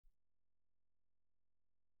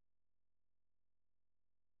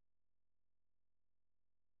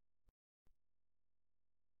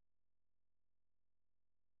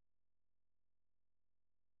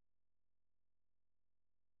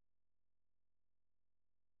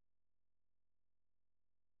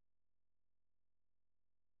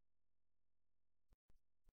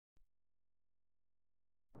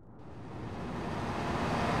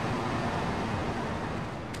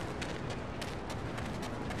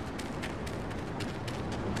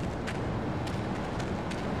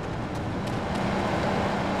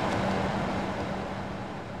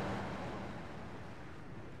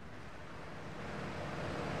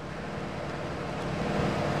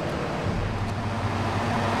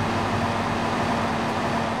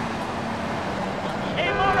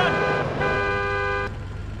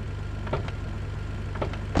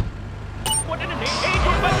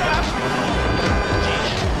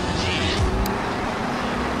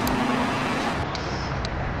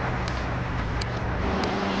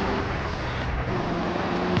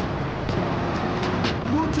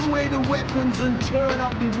the weapons and turn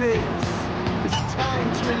up the bass. It's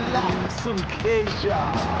time to relax some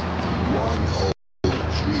K-Jar. One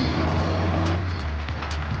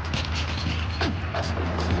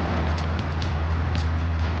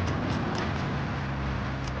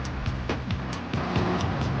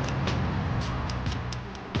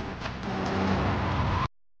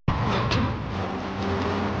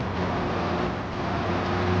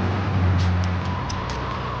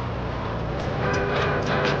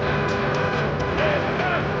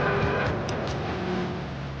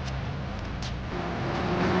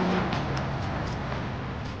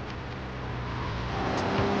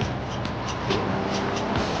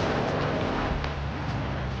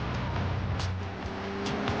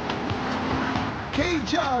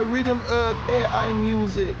K-Jar, Rhythm Earth, AI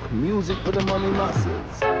music. Music for the money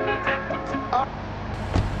masses.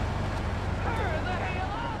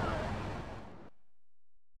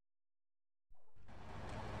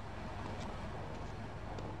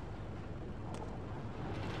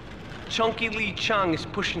 Chunky Lee Chong is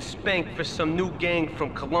pushing Spank for some new gang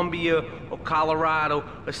from Colombia or Colorado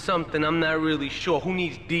or something, I'm not really sure. Who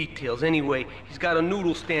needs details? Anyway, he's got a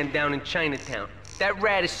noodle stand down in Chinatown. That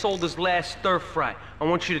rat has sold his last stir-fry. I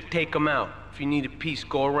want you to take him out. If you need a piece,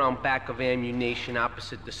 go around back of Ammunition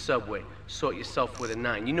opposite the subway. Sort yourself with a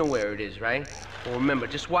 9. You know where it is, right? Well, remember,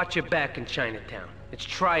 just watch your back in Chinatown. It's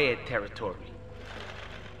triad territory.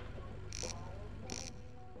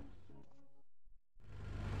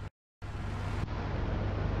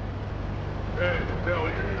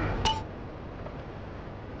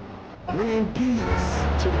 Bring peace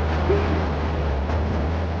to the people.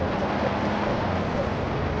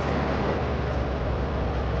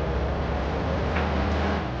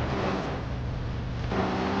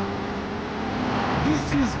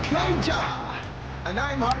 This is K-Jar, and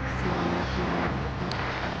I'm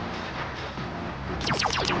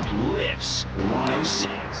Lips, no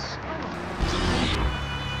sex.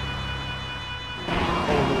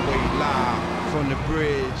 All the way live from the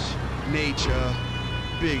bridge, nature,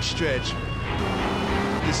 big stretch.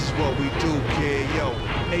 This is what we do, kid. Yo,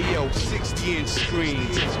 hey yo, 60-inch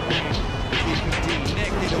screens. KPD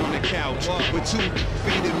naked on the couch with 2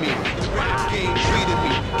 feet of me. The rap game treated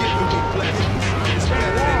me, giving me blessings. It's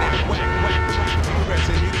better than that whack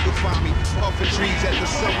present. You can find me off the trees at the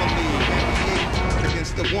Summer League. NBA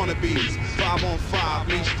against the wannabes. 5-on-5,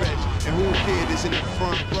 me stretch. And who kid is in the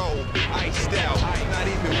front row? Iced out, not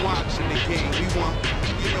even watching the game. We want,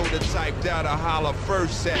 you know the type that'll holler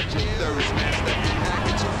first at you. Thirst master,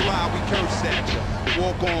 acting too fly, we curse at you.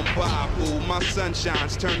 Walk on by, boo, my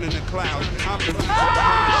sunshine's turning to clouds. I'm the reason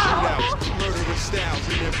behind shootouts, murderous styles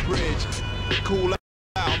in their bridge. Cool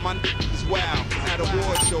out, my is wild. At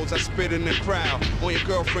award shows, I spit in the crowd. On your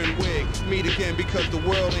girlfriend wig, meet again because the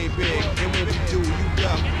world ain't big. And when we do, you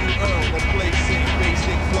duck, you earn, or play sick,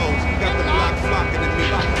 basic flows. Got the block flocking to me.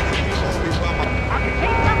 You call me by my...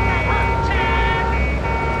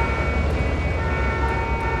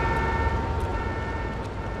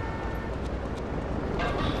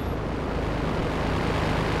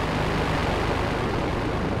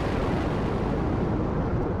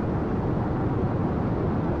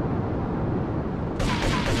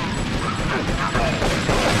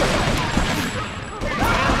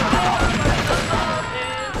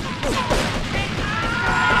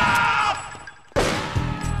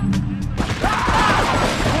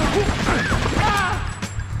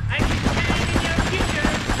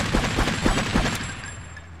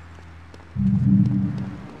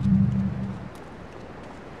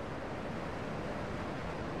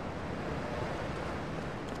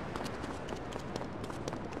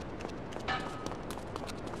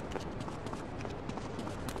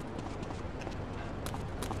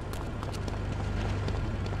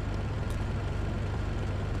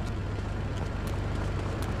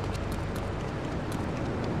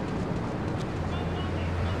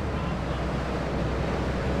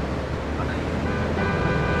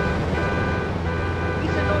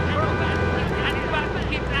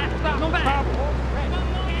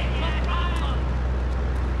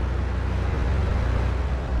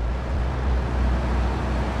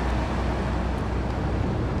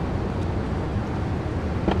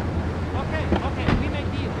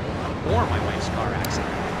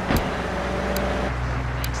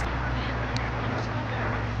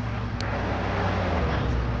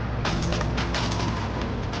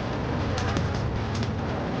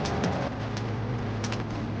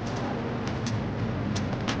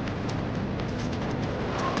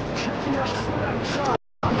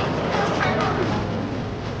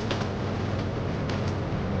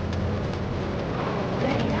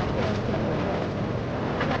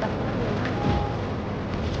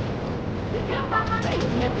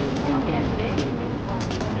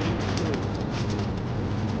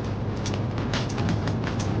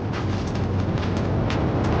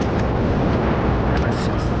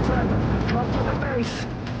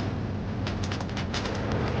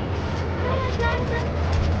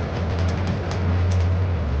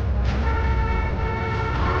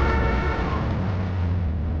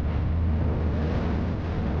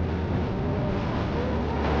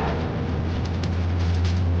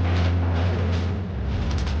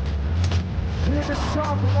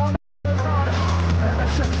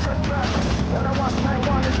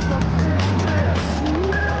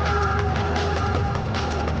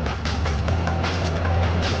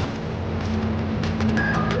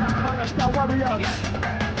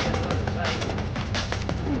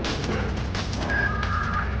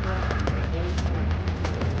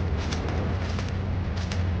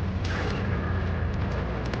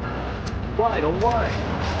 Why, oh why?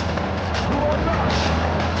 Who are not?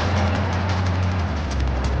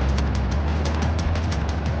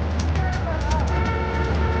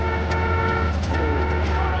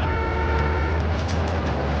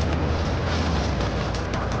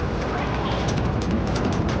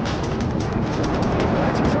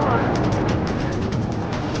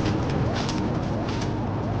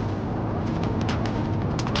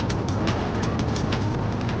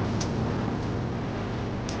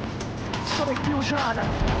 Confusion.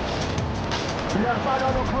 Yeah, find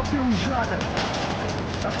out no confusion.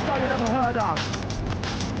 That's why you never heard of.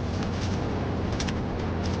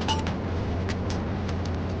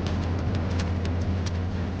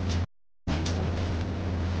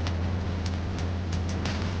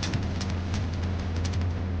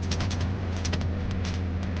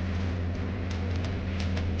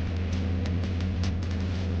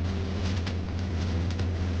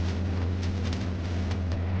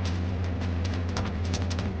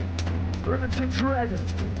 Everything's red.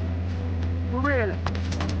 For real.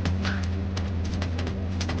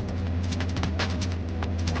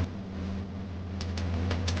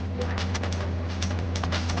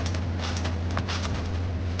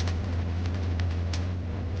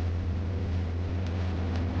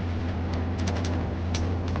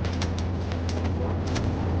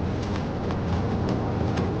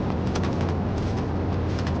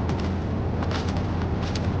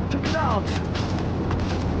 Check it out.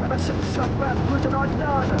 I'm a suspect, put it on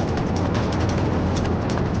down.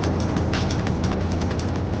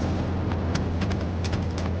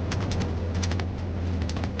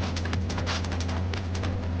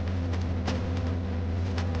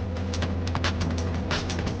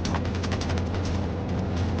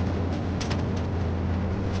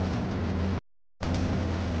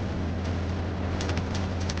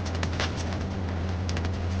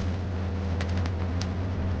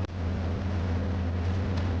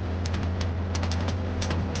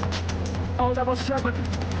 Oh, level 7,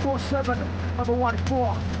 47, level 1,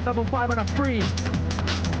 4, level 5 and a 3.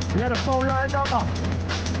 Yeah, the phone line number.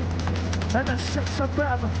 And the 6 of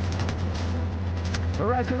them. We're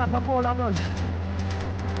rising up on more numbers.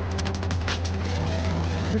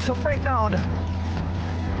 It's a breakdown.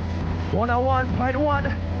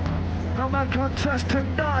 101.1. No man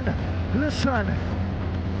contesting none. Listen.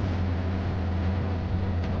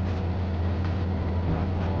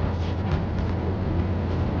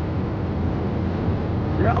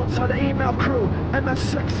 Yeah, outside the email crew,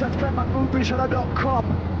 ms6@movieshuttle.com.